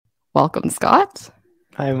Welcome, Scott.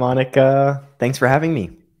 Hi, Monica. Thanks for having me.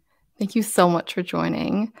 Thank you so much for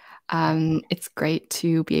joining. It's great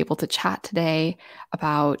to be able to chat today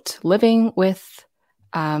about living with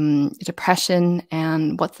depression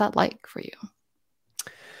and what's that like for you?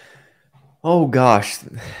 Oh gosh,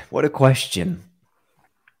 what a question.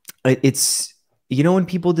 It's, when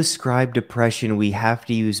people describe depression, we have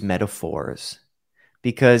to use metaphors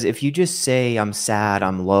because if you just say, I'm sad,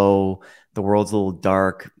 I'm low, the world's a little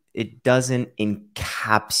dark, it doesn't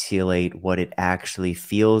encapsulate what it actually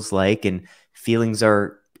feels like. And feelings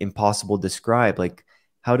are impossible to describe. Like,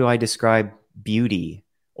 how do I describe beauty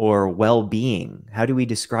or well being? How do we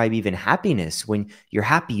describe even happiness? When you're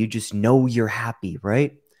happy, you just know you're happy,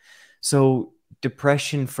 right? So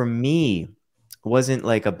depression for me wasn't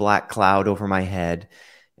like a black cloud over my head.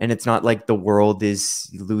 And it's not like the world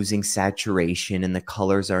is losing saturation and the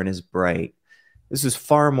colors aren't as bright. This was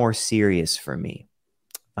far more serious for me.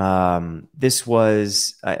 This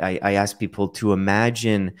was, I asked people to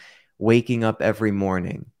imagine waking up every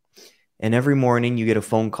morning. And every morning you get a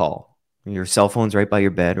phone call. Your cell phone's right by your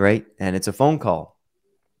bed, right? And it's a phone call.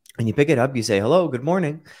 And you pick it up, you say, hello, good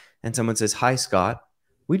morning. And someone says, hi, Scott.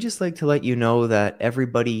 We just like to let you know that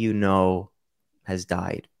everybody you know has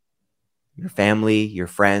died. Your family, your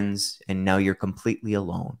friends, and now you're completely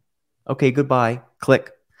alone. Okay, goodbye. Click.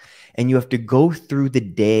 And you have to go through the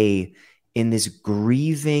day in this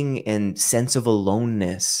grieving and sense of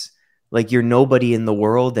aloneness, like you're nobody in the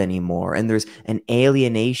world anymore. And there's an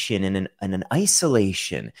alienation and an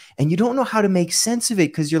isolation. And you don't know how to make sense of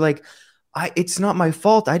it because you're like, it's not my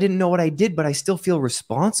fault. I didn't know what I did, but I still feel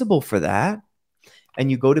responsible for that. And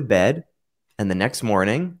you go to bed, and the next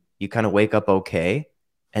morning, you kind of wake up okay.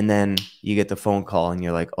 And then you get the phone call, and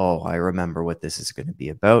you're like, oh, I remember what this is going to be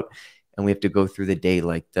about. And we have to go through the day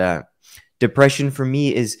like that. Depression for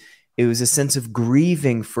me it was a sense of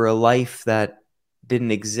grieving for a life that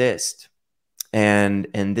didn't exist. And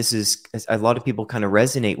this is a lot of people kind of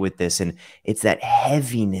resonate with this. And it's that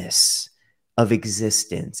heaviness of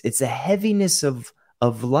existence. It's the heaviness of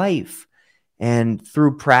life. And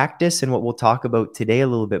through practice, and what we'll talk about today a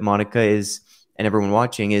little bit, Monica, is, and everyone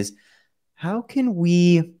watching, is how can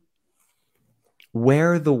we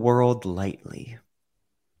wear the world lightly?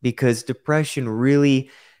 Because depression really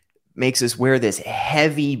makes us wear this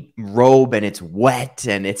heavy robe and it's wet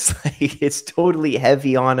and it's like it's totally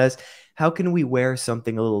heavy on us. How can we wear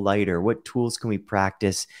something a little lighter? What tools can we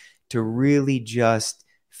practice to really just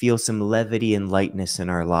feel some levity and lightness in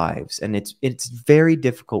our lives? And it's very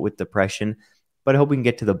difficult with depression, but I hope we can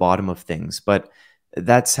get to the bottom of things. But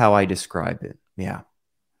that's how I describe it. Yeah.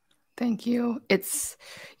 Thank you.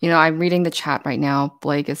 I'm reading the chat right now.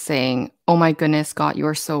 Blake is saying, oh my goodness, Scott, you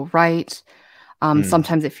are so right. Mm.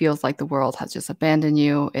 Sometimes it feels like the world has just abandoned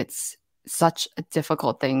you. It's such a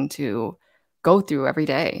difficult thing to go through every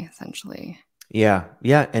day, essentially. Yeah,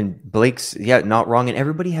 yeah, and Blake's not wrong, and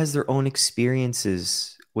everybody has their own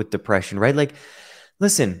experiences with depression, right? Like,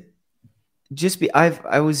 listen,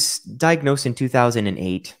 I was diagnosed in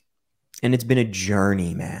 2008, and it's been a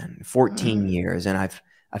journey, man. 14 Mm. years, and I've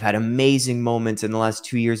had amazing moments, and the last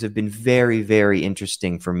 2 years have been very, very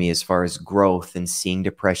interesting for me as far as growth and seeing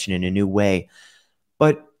depression in a new way.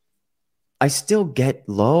 But I still get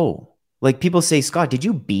low. Like people say, Scott, did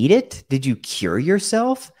you beat it? Did you cure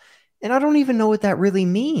yourself? And I don't even know what that really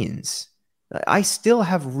means. I still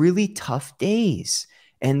have really tough days.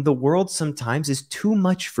 And the world sometimes is too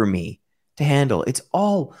much for me to handle. It's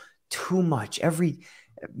all too much.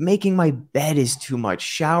 Making my bed is too much.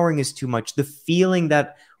 Showering is too much. The feeling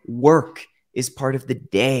that work is part of the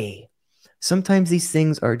day. Sometimes these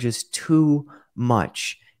things are just too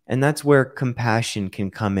much. And that's where compassion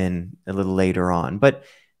can come in a little later on. But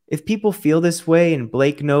if people feel this way, and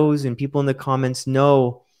Blake knows, and people in the comments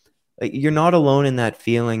know, like, you're not alone in that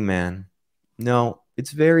feeling, man. No,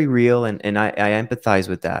 it's very real. And I empathize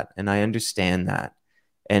with that. And I understand that.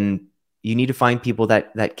 And you need to find people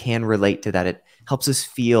that can relate to that. It helps us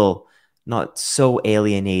feel not so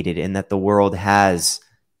alienated and that the world has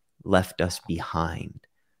left us behind.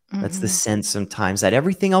 That's the Mhm. sense sometimes that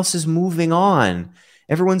everything else is moving on.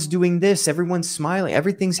 Everyone's doing this, everyone's smiling,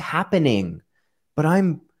 everything's happening, but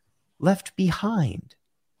I'm left behind.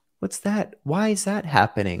 What's that? Why is that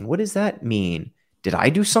happening? What does that mean? Did I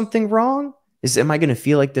do something wrong? Am I going to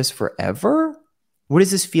feel like this forever? What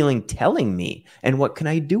is this feeling telling me? And what can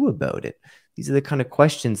I do about it? These are the kind of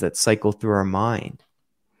questions that cycle through our mind.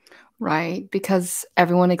 Right, because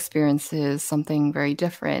everyone experiences something very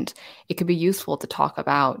different. It could be useful to talk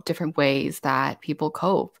about different ways that people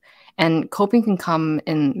cope. And coping can come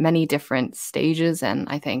in many different stages and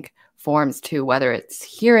I think forms too, whether it's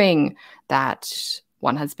hearing that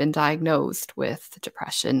one has been diagnosed with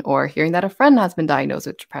depression, or hearing that a friend has been diagnosed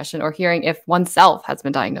with depression, or hearing if oneself has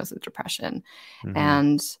been diagnosed with depression. Mm-hmm.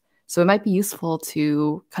 And so it might be useful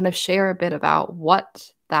to kind of share a bit about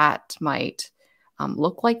what that might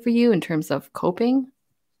look like for you in terms of coping.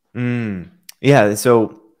 Yeah.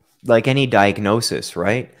 So, like any diagnosis,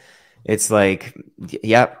 right? It's like,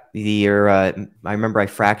 yep, I remember I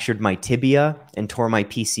fractured my tibia and tore my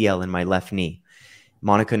PCL in my left knee.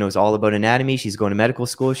 Monica knows all about anatomy. She's going to medical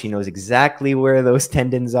school. She knows exactly where those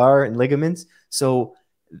tendons are and ligaments. So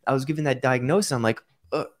I was given that diagnosis. I'm like,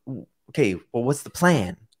 okay, well, what's the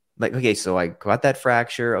plan? Like, okay, so I got that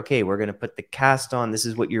fracture. Okay, we're going to put the cast on. This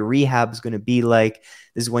is what your rehab is going to be like.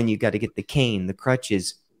 This is when you got to get the cane, the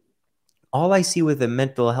crutches. All I see with a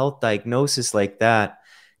mental health diagnosis like that,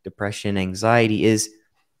 depression, anxiety, is,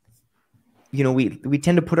 we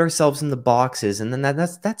tend to put ourselves in the boxes, and then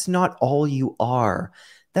that's not all you are.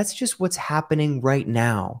 That's just what's happening right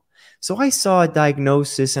now. So I saw a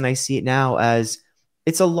diagnosis, and I see it now as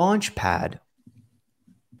it's a launch pad.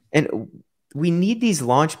 And we need these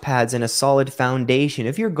launch pads and a solid foundation.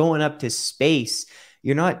 If you're going up to space,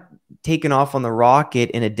 you're not taking off on the rocket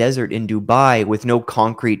in a desert in Dubai with no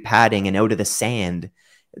concrete padding and out of the sand.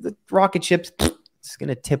 The rocket ship's it's going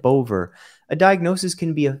to tip over. A diagnosis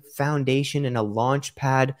can be a foundation and a launch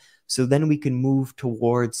pad, so then we can move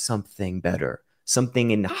towards something better,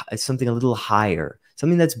 something a little higher,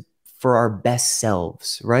 something that's for our best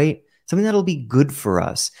selves, right? Something that'll be good for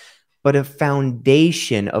us. But a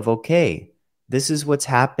foundation of, okay, this is what's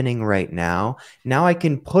happening right now. Now I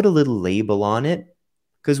can put a little label on it,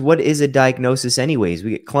 because what is a diagnosis anyways?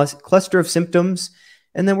 We get cluster of symptoms,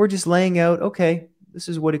 and then we're just laying out, okay, this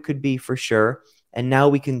is what it could be for sure. And now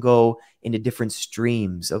we can go into different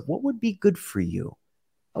streams of what would be good for you.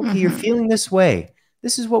 Okay, you're feeling this way.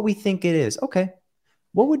 This is what we think it is. Okay,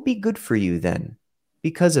 what would be good for you then?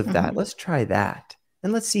 Because of that, let's try that.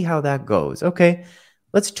 And let's see how that goes. Okay,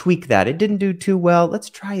 let's tweak that. It didn't do too well. Let's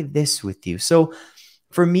try this with you. So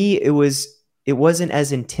for me, it wasn't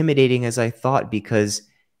as intimidating as I thought, because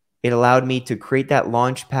it allowed me to create that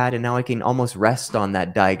launch pad, and now I can almost rest on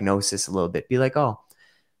that diagnosis a little bit. Be like, oh,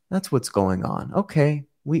 that's what's going on. Okay,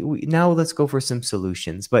 we now let's go for some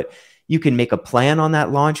solutions. But you can make a plan on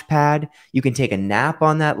that launch pad. You can take a nap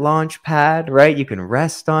on that launch pad, right? You can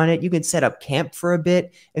rest on it. You can set up camp for a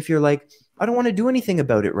bit if you're like, I don't want to do anything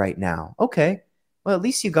about it right now. Okay, well, at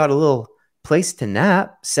least you got a little place to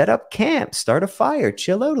nap. Set up camp, start a fire,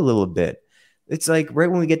 chill out a little bit. It's like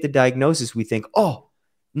right when we get the diagnosis, we think, oh,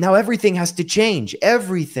 now everything has to change.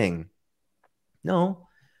 Everything. No,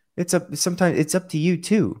 sometimes it's up to you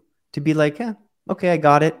too, to be like, yeah, okay, I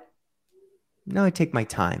got it. Now I take my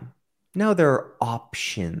time. Now there are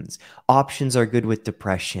options. Options are good with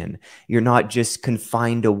depression. You're not just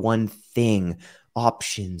confined to one thing.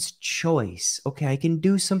 Options, choice. Okay, I can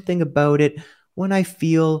do something about it when I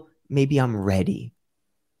feel maybe I'm ready.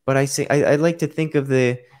 But I like to think of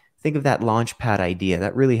that launch pad idea.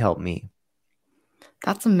 That really helped me.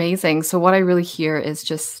 That's amazing. So what I really hear is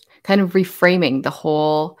just kind of reframing the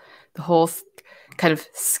whole kind of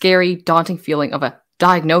scary, daunting feeling of a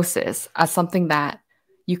diagnosis as something that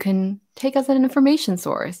you can take as an information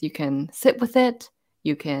source. You can sit with it.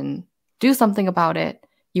 You can do something about it.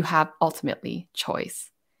 You have ultimately choice.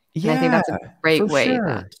 Yeah, and I think that's a great way.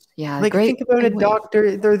 Sure. Think about a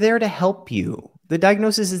doctor. They're there to help you. The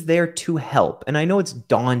diagnosis is there to help. And I know it's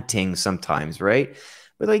daunting sometimes, right?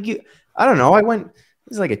 But I don't know.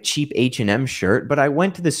 This is like a cheap H&M shirt, but I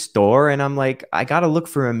went to the store and I'm like, I got to look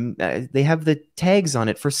for they have the tags on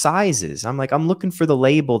it for sizes. I'm like, I'm looking for the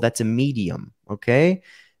label that's a medium. Okay.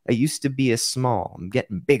 I used to be a small. I'm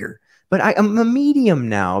getting bigger, but I'm a medium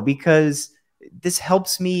now, because this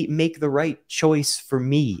helps me make the right choice for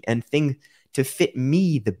me and thing to fit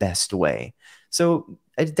me the best way. So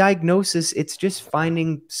a diagnosis, it's just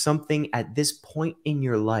finding something at this point in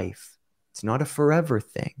your life. It's not a forever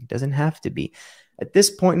thing. It doesn't have to be. At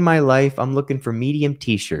this point in my life, I'm looking for medium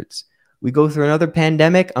t-shirts. We go through another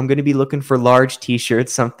pandemic, I'm going to be looking for large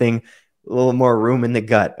t-shirts, something a little more room in the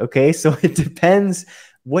gut. Okay. So it depends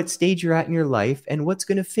what stage you're at in your life and what's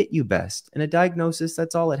going to fit you best. And a diagnosis,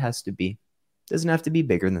 that's all it has to be. It doesn't have to be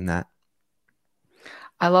bigger than that.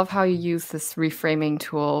 I love how you use this reframing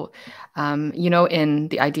tool, in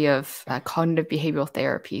the idea of cognitive behavioral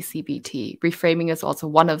therapy, CBT. Reframing is also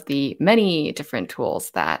one of the many different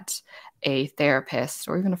tools that a therapist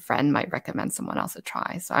or even a friend might recommend someone else to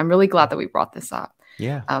try. So I'm really glad that we brought this up.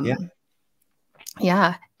 Yeah.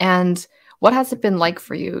 Yeah. And what has it been like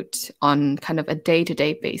for you on kind of a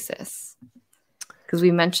day-to-day basis? Because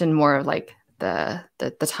we mentioned more of like the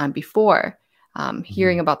time before.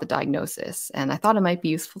 hearing about the diagnosis. And I thought it might be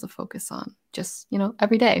useful to focus on just,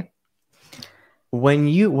 every day.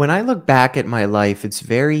 When I look back at my life, it's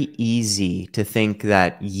very easy to think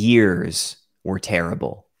that years were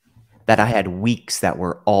terrible, that I had weeks that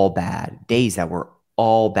were all bad, days that were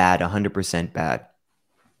all bad, 100% bad.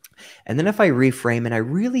 And then if I reframe and I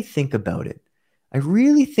really think about it, I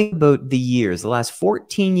really think about the years, the last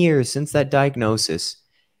 14 years since that diagnosis,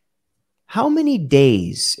 how many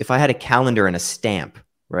days, if I had a calendar and a stamp,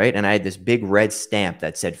 right? And I had this big red stamp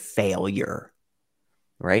that said failure,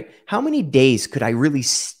 right? How many days could I really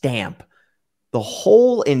stamp? The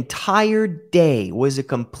whole entire day was a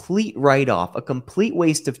complete write-off, a complete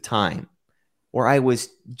waste of time, where I was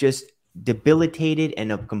just debilitated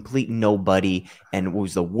and a complete nobody, and it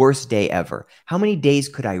was the worst day ever. How many days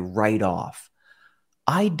could I write off?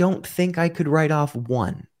 I don't think I could write off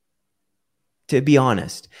one, to be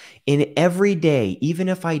honest. In every day, even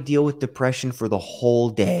if I deal with depression for the whole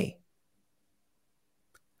day,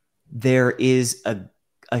 there is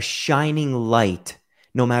a shining light,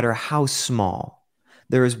 no matter how small.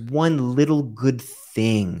 There is one little good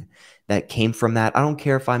thing that came from that. I don't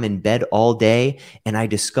care if I'm in bed all day and I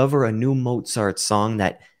discover a new Mozart song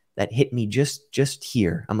that hit me just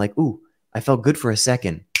here. I'm like, ooh, I felt good for a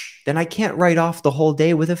second. Then I can't write off the whole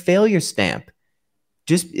day with a failure stamp.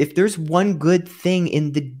 Just if there's one good thing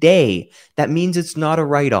in the day, that means it's not a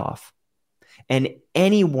write-off. And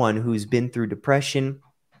anyone who's been through depression,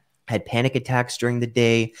 had panic attacks during the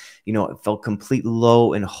day, felt completely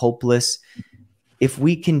low and hopeless, if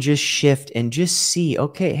we can just shift and just see,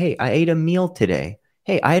 okay, hey, I ate a meal today.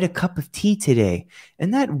 Hey, I had a cup of tea today.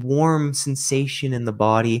 And that warm sensation in the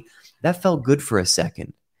body, that felt good for a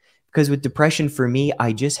second. Because with depression for me,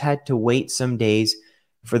 I just had to wait some days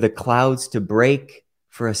for the clouds to break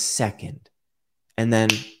for a second. And then,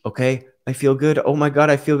 okay, I feel good. Oh my God,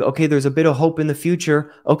 I feel okay. There's a bit of hope in the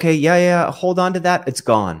future. Okay, yeah, hold on to that. It's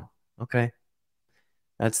gone. Okay.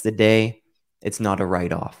 That's the day. It's not a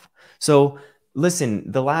write-off. So listen,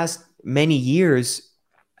 the last many years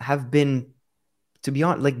have been, to be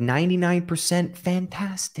honest, like 99%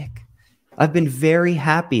 fantastic. I've been very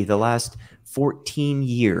happy the last 14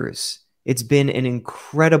 years. It's been an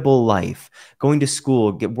incredible life. Going to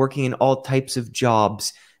school, working in all types of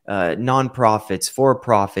jobs, nonprofits,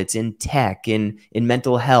 for-profits, in tech, in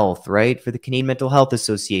mental health, right? For the Canadian Mental Health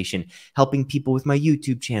Association, helping people with my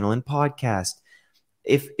YouTube channel and podcast.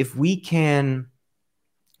 If we can,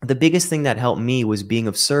 the biggest thing that helped me was being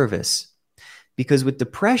of service. Because with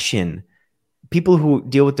depression, people who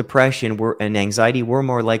deal with depression and anxiety were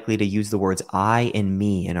more likely to use the words I and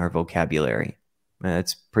me in our vocabulary.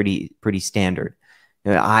 That's pretty standard.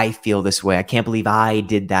 I feel this way. I can't believe I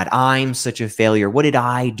did that. I'm such a failure. What did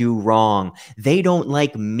I do wrong? They don't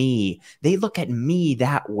like me. They look at me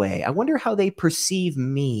that way. I wonder how they perceive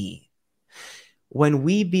me. When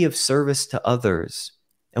we be of service to others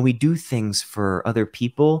and we do things for other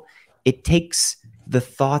people, it takes the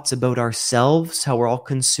thoughts about ourselves, how we're all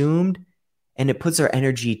consumed, and it puts our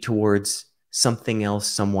energy towards something else,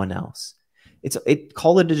 someone else.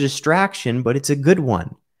 Call it a distraction, but it's a good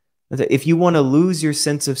one. If you want to lose your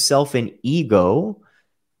sense of self and ego,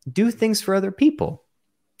 do things for other people.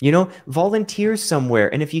 Volunteer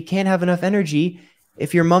somewhere. And if you can't have enough energy,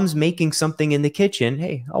 if your mom's making something in the kitchen,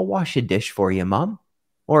 hey, I'll wash a dish for you, Mom.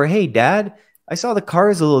 Or, hey, Dad, I saw the car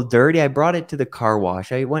is a little dirty. I brought it to the car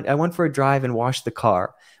wash. I went for a drive and washed the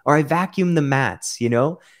car. Or I vacuumed the mats,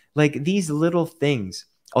 like these little things.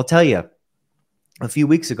 I'll tell you, a few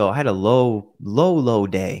weeks ago, I had a low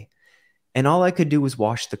day. And all I could do was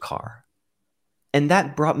wash the car. And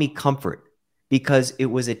that brought me comfort because it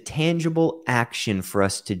was a tangible action for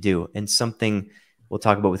us to do, and something we'll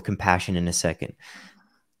talk about with compassion in a second.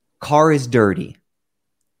 Car is dirty.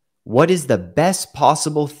 What is the best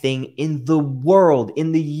possible thing in the world,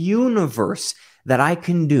 in the universe, that I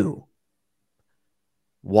can do?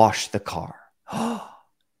 Wash the car.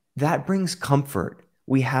 That brings comfort.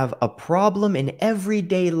 We have a problem in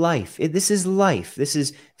everyday life. This is life. This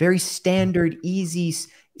is very standard, easy,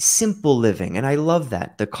 simple living. And I love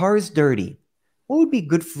that. The car is dirty. What would be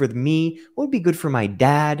good for me? What would be good for my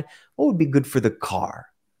dad? What would be good for the car?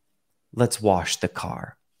 Let's wash the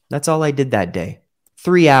car. That's all I did that day.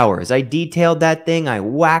 3 hours. I detailed that thing. I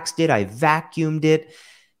waxed it. I vacuumed it.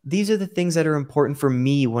 These are the things that are important for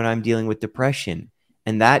me when I'm dealing with depression.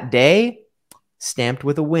 And that day, stamped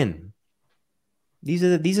with a win. These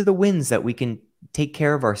are the wins that we can take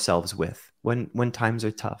care of ourselves with when times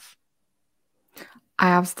are tough. I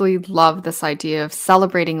absolutely love this idea of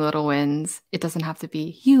celebrating little wins. It doesn't have to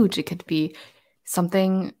be huge. It could be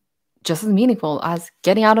something just as meaningful as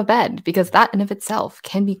getting out of bed, because that in of itself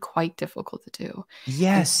can be quite difficult to do. And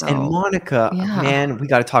Yes. And so, Monica, yeah. man, we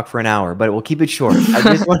got to talk for an hour, but we'll keep it short. I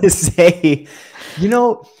just want to say, you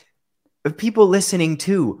know, people listening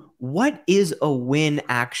too, what is a win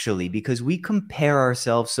actually? Because we compare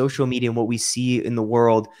ourselves, social media, and what we see in the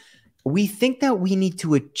world. We think that we need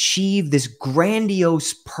to achieve this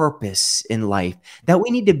grandiose purpose in life, that we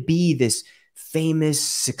need to be this famous,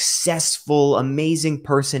 successful, amazing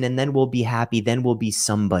person, and then we'll be happy, then we'll be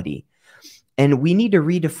somebody. And we need to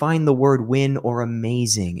redefine the word win or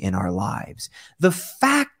amazing in our lives. The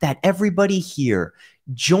fact that everybody here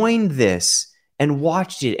joined this and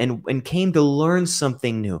watched it and came to learn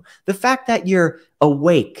something new, the fact that you're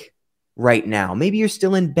awake right now, maybe you're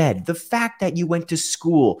still in bed, the fact that you went to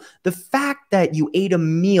school, the fact that you ate a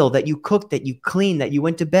meal, that you cooked, that you cleaned, that you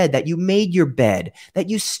went to bed, that you made your bed, that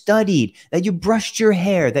you studied, that you brushed your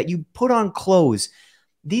hair, that you put on clothes.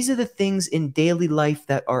 These are the things in daily life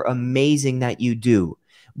that are amazing that you do.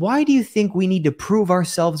 Why do you think we need to prove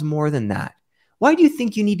ourselves more than that? Why do you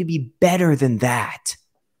think you need to be better than that?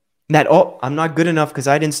 That, oh, I'm not good enough because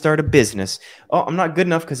I didn't start a business. Oh, I'm not good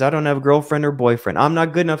enough because I don't have a girlfriend or boyfriend. I'm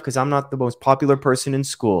not good enough because I'm not the most popular person in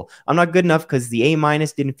school. I'm not good enough because the A-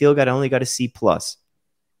 didn't feel good. I only got a C+.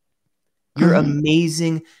 You're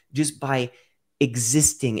amazing just by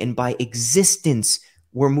existing, and by existence,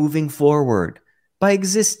 we're moving forward. By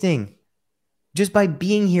existing, just by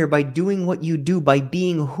being here, by doing what you do, by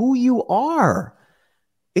being who you are.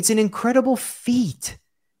 It's an incredible feat.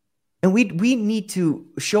 And we need to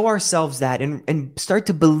show ourselves that and start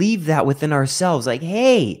to believe that within ourselves. Like,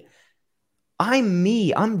 hey, I'm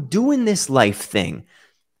me. I'm doing this life thing.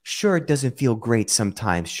 Sure, it doesn't feel great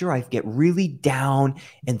sometimes. Sure, I get really down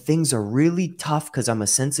and things are really tough because I'm a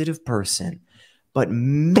sensitive person. But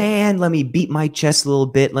man, let me beat my chest a little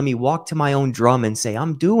bit. Let me walk to my own drum and say,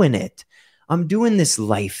 I'm doing it. I'm doing this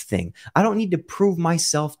life thing. I don't need to prove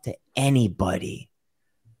myself to anybody.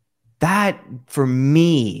 That, for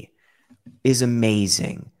me, is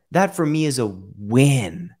amazing. That, for me, is a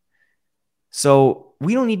win. So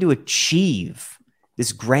we don't need to achieve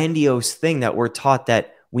this grandiose thing that we're taught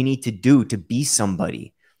that we need to do to be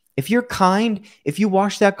somebody. If you're kind, if you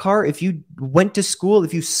wash that car, if you went to school,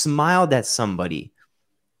 if you smiled at somebody,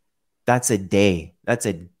 that's a day. That's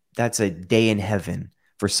a day in heaven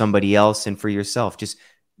for somebody else and for yourself. Just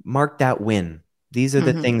mark that win. These are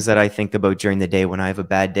the things that I think about during the day when I have a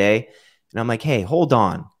bad day. And I'm like, hey, hold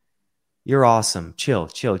on. You're awesome. Chill,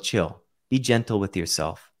 chill, chill. Be gentle with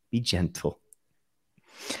yourself. Be gentle.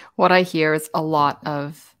 What I hear is a lot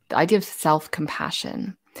of the idea of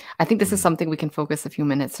self-compassion. I think this is something we can focus a few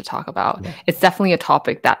minutes to talk about. Yeah. It's definitely a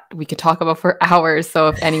topic that we could talk about for hours. So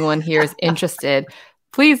if anyone here is interested,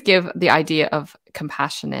 please give the idea of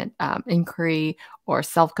compassionate inquiry or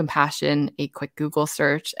self-compassion a quick Google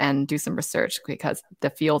search and do some research, because the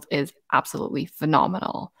field is absolutely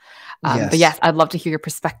phenomenal. But yes, I'd love to hear your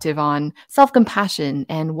perspective on self-compassion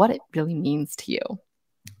and what it really means to you.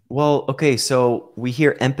 Well, okay, so we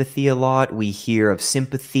hear empathy a lot, we hear of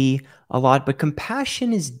sympathy a lot, but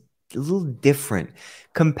compassion is a little different.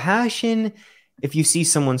 Compassion, if you see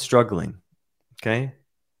someone struggling, okay?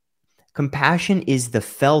 Compassion is the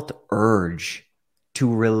felt urge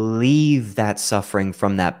to relieve that suffering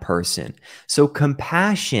from that person. So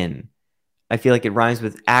compassion, I feel like it rhymes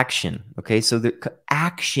with action. Okay. So the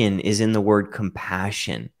action is in the word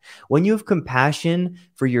compassion. When you have compassion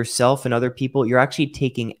for yourself and other people, you're actually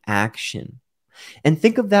taking action. And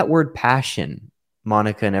think of that word passion,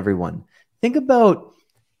 Monica and everyone. Think about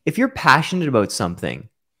if you're passionate about something,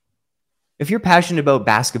 if you're passionate about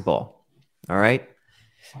basketball, all right?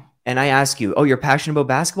 And I ask you, oh, you're passionate about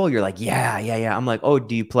basketball? You're like, yeah. I'm like, oh,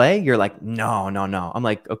 do you play? You're like, no. I'm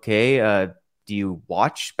like, okay, do you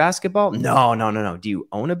watch basketball? No. Do you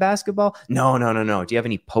own a basketball? No. Do you have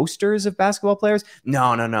any posters of basketball players?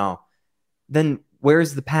 No. Then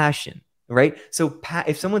where's the passion, right? So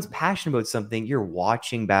if someone's passionate about something, you're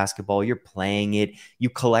watching basketball, you're playing it,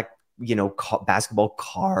 you collect, basketball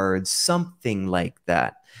cards, something like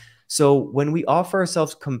that. So when we offer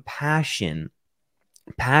ourselves compassion,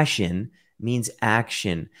 passion means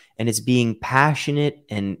action, and it's being passionate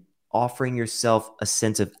and offering yourself a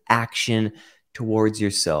sense of action towards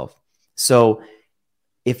yourself. So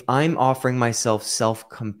if I'm offering myself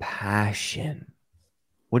self-compassion,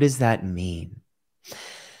 what does that mean?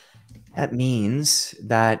 That means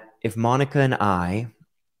that if Monica and I,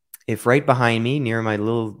 if right behind me, near my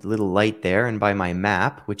little light there, and by my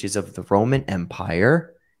map, which is of the Roman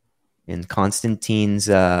Empire, in Constantine's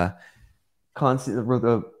the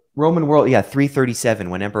Roman world, 337,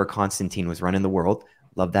 when Emperor Constantine was running the world.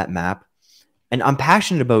 Love that map. And I'm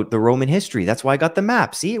passionate about the Roman history. That's why I got the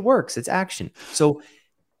map. See, it works. It's action. So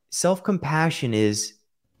self-compassion is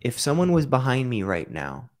if someone was behind me right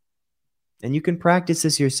now, and you can practice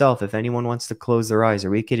this yourself if anyone wants to close their eyes. Are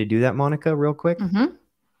we okay to do that, Monica, real quick? Mm-hmm.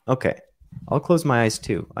 Okay. I'll close my eyes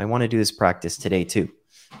too. I want to do this practice today too,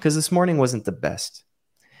 because this morning wasn't the best.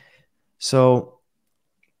 So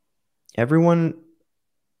everyone,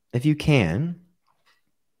 if you can,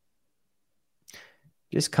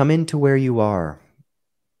 just come into where you are,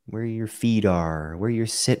 where your feet are, where your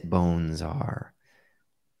sit bones are.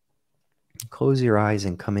 Close your eyes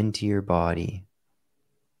and come into your body.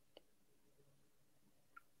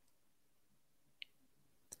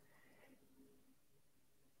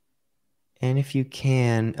 And if you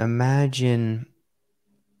can, imagine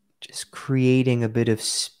just creating a bit of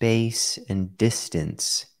space and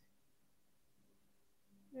distance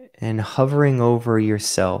and hovering over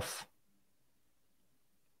yourself,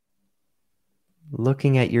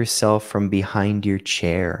 looking at yourself from behind your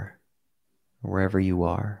chair, wherever you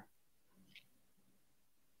are.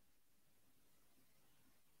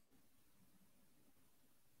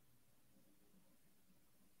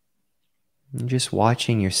 And just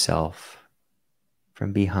watching yourself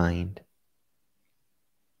from behind.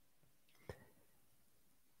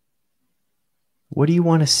 What do you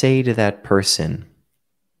want to say to that person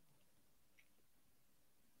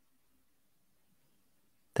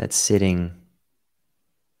that's sitting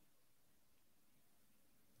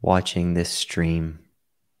watching this stream?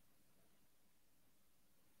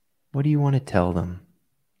 What do you want to tell them?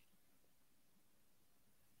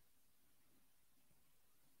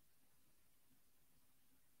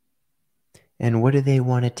 And what do they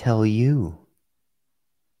want to tell you?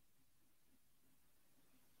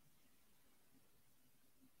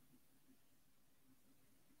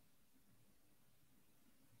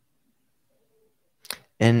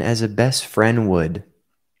 And as a best friend would,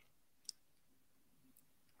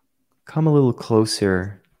 come a little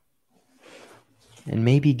closer and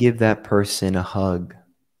maybe give that person a hug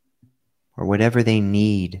or whatever they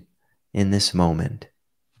need in this moment.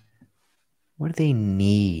 What do they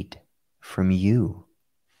need from you?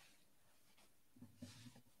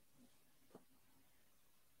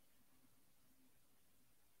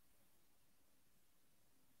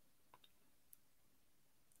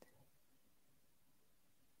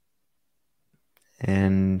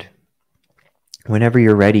 And whenever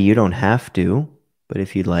you're ready, you don't have to, but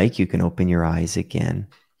if you'd like, you can open your eyes again.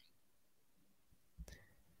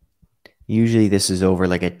 Usually this is over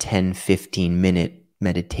like a 10-15 minute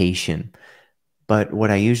meditation. But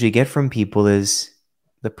what I usually get from people is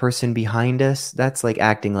the person behind us, that's like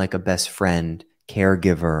acting like a best friend,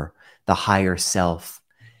 caregiver, the higher self.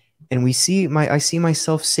 And I see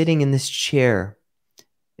myself sitting in this chair.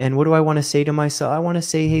 And what do I want to say to myself? I want to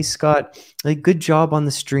say, hey, Scott, like, good job on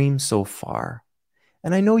the stream so far.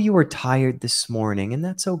 And I know you were tired this morning, and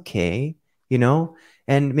that's okay, you know?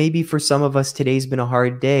 And maybe for some of us, today's been a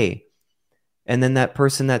hard day. And then that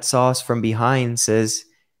person that saw us from behind says,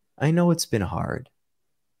 I know it's been hard.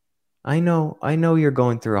 I know you're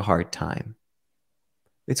going through a hard time.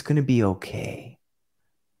 It's going to be okay.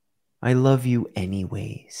 I love you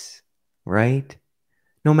anyways, right?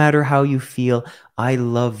 No matter how you feel, I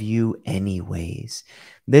love you anyways.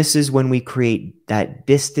 This is when we create that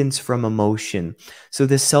distance from emotion. So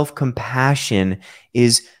this self-compassion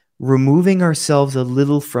is removing ourselves a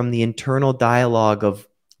little from the internal dialogue of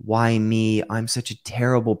why me? I'm such a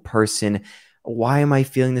terrible person. Why am I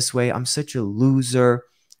feeling this way? I'm such a loser.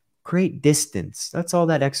 Create distance. That's all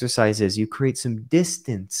that exercise is. You create some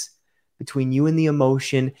distance between you and the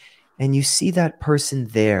emotion, and you see that person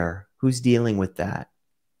there who's dealing with that.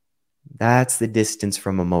 That's the distance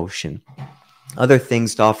from emotion. Other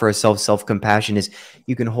things to offer ourselves self-compassion is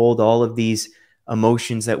you can hold all of these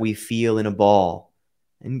emotions that we feel in a ball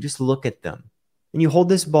and just look at them. And you hold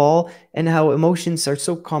this ball, and how emotions are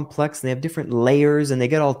so complex and they have different layers and they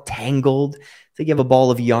get all tangled. It's like you have a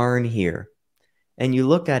ball of yarn here. And you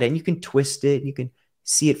look at it and you can twist it. You can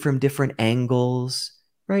see it from different angles,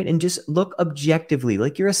 right? And just look objectively,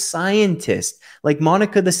 like you're a scientist, like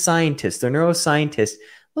Monica the scientist, the neuroscientist.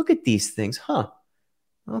 Look at these things. Huh.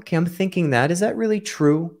 Okay, I'm thinking that. Is that really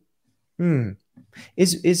true?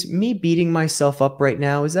 Is me beating myself up right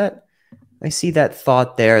now? Is that, I see that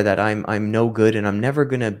thought there that I'm no good and I'm never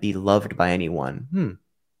going to be loved by anyone.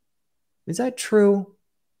 Is that true?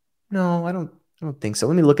 No, I don't think so.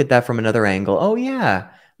 Let me look at that from another angle. Oh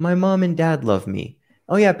yeah, my mom and dad love me.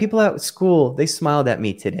 Oh yeah, people at school, they smiled at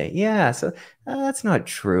me today. Yeah, so that's not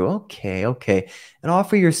true. Okay. And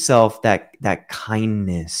offer yourself that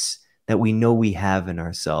kindness that we know we have in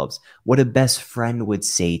ourselves. What a best friend would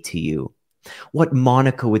say to you. What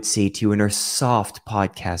Monica would say to you in her soft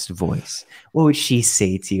podcast voice. What would she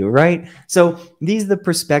say to you, right? So these are the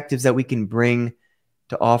perspectives that we can bring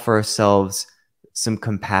to offer ourselves some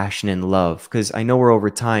compassion and love. Because I know we're over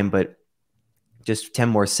time, but just 10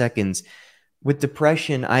 more seconds. With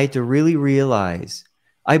depression, I had to really realize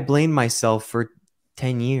I blamed myself for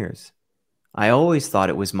 10 years. I always thought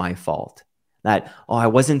it was my fault. That, oh, I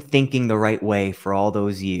wasn't thinking the right way for all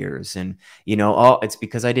those years. And, oh, it's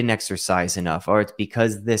because I didn't exercise enough, or it's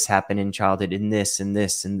because this happened in childhood and this and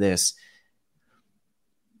this and this.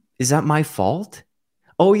 Is that my fault?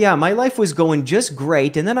 Oh, yeah, my life was going just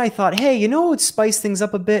great. And then I thought, hey, what would spice things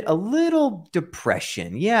up a bit? A little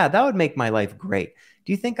depression. Yeah, that would make my life great.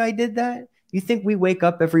 Do you think I did that? You think we wake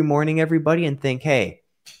up every morning, everybody, and think, hey,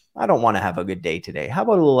 I don't want to have a good day today. How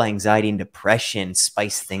about a little anxiety and depression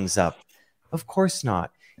spice things up? Of course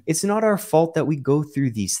not. It's not our fault that we go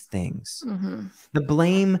through these things. Mm-hmm. The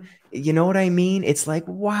blame, you know what I mean? It's like,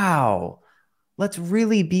 wow, let's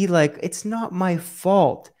really be like, it's not my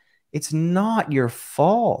fault. It's not your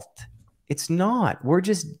fault. It's not.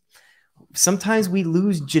 Sometimes we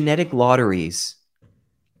lose genetic lotteries.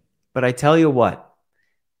 But I tell you what,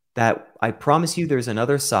 that I promise you there's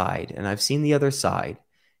another side, and I've seen the other side.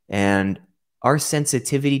 And our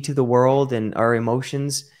sensitivity to the world and our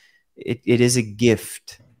emotions, it is a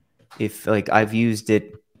gift. If I've used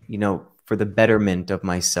it, for the betterment of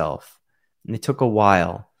myself. And it took a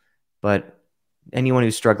while, but anyone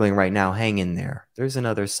who's struggling right now, hang in there. There's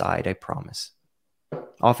another side, I promise.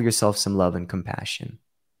 Offer yourself some love and compassion.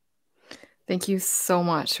 Thank you so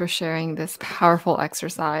much for sharing this powerful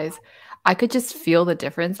exercise. I could just feel the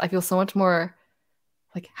difference. I feel so much more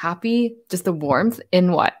happy, just the warmth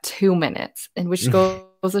in 2 minutes, and which goes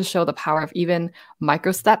to show the power of even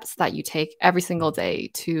micro steps that you take every single day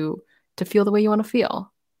to feel the way you want to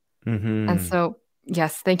feel. Mm-hmm. And so,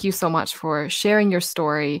 yes, thank you so much for sharing your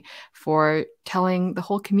story, for telling the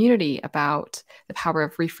whole community about the power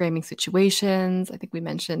of reframing situations. I think we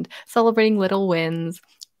mentioned celebrating little wins,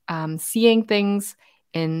 seeing things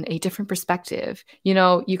in a different perspective.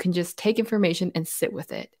 You can just take information and sit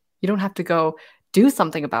with it. You don't have to go do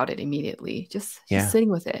something about it immediately. Just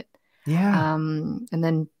sitting with it. Yeah. And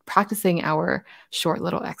then practicing our short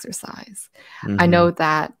little exercise. Mm-hmm. I know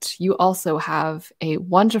that you also have a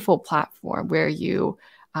wonderful platform where you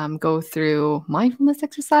go through mindfulness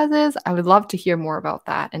exercises. I would love to hear more about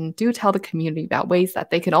that, and do tell the community about ways that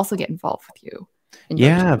they can also get involved with you.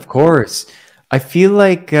 Yeah, of course. I feel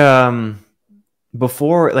like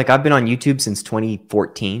before, I've been on YouTube since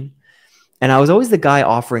 2014, and I was always the guy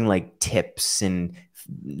offering tips and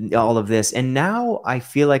all of this. And now I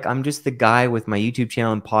feel like I'm just the guy with my YouTube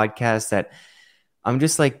channel and podcast that I'm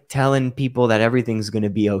just telling people that everything's going to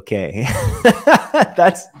be okay.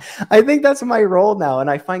 I think that's my role now. And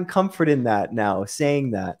I find comfort in that now,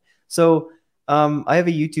 saying that. So I have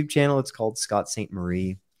a YouTube channel. It's called Scott St.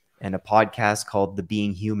 Marie, and a podcast called the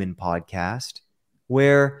Being Human podcast,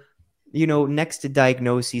 where, next to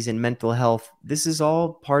diagnoses and mental health, this is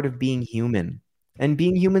all part of being human. And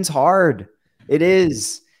being human's hard. It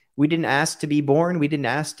is. We didn't ask to be born. We didn't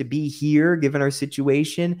ask to be here, given our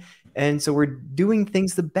situation. And so we're doing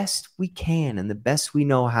things the best we can and the best we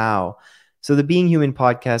know how. So the Being Human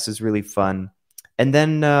podcast is really fun. And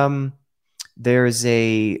then there's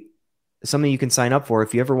something you can sign up for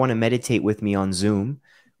if you ever want to meditate with me on Zoom.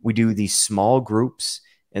 We do these small groups,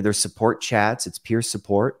 and there's support chats. It's peer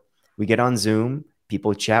support. We get on Zoom.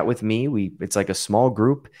 People chat with me. It's like a small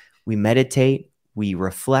group. We meditate. We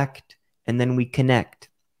reflect. And then we connect.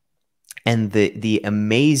 And the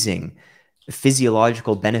amazing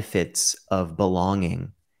physiological benefits of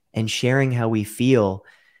belonging and sharing how we feel,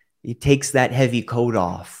 it takes that heavy coat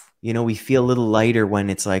off. We feel a little lighter when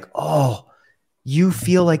it's like, oh, you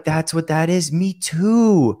feel like that's what that is? Me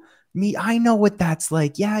too. I know what that's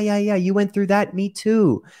like. Yeah. You went through that. Me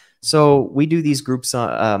too. So we do these groups,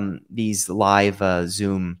 these live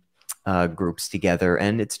Zoom groups together,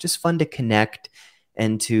 and it's just fun to connect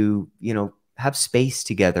and to, have space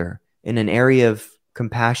together in an area of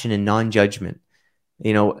compassion and non-judgment.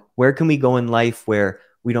 Where can we go in life where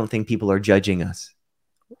we don't think people are judging us?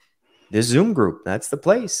 This Zoom group, that's the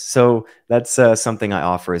place. So that's something I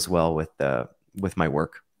offer as well with my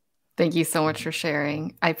work. Thank you so much for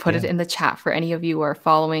sharing. I put it in the chat for any of you who are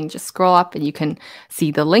following. Just scroll up and you can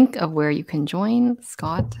see the link of where you can join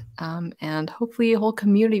Scott, and hopefully a whole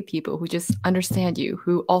community of people who just understand you,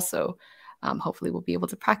 who also hopefully will be able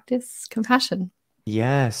to practice compassion.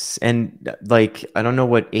 Yes. And I don't know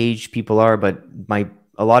what age people are, but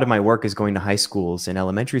a lot of my work is going to high schools and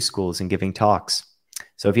elementary schools and giving talks.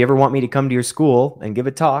 So if you ever want me to come to your school and give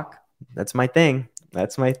a talk, that's my thing.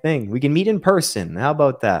 That's my thing. We can meet in person. How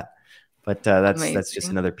about that? But that's just Amazing.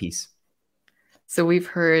 another piece. So we've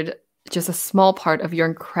heard just a small part of your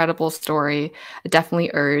incredible story. I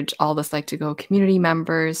definitely urge all the Psych2Go community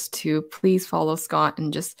members to please follow Scott,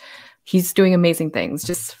 and just he's doing amazing things.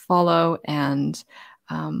 Just follow, and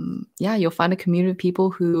yeah, you'll find a community of people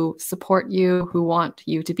who support you, who want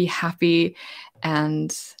you to be happy.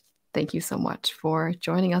 And thank you so much for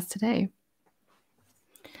joining us today.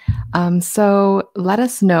 So let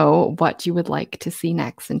us know what you would like to see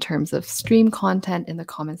next in terms of stream content in the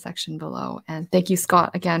comment section below. And thank you,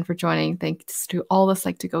 Scott, again for joining. Thanks to all the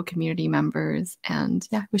Psych2Go community members. And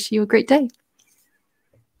yeah, wish you a great day.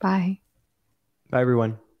 Bye. Bye,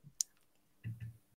 everyone.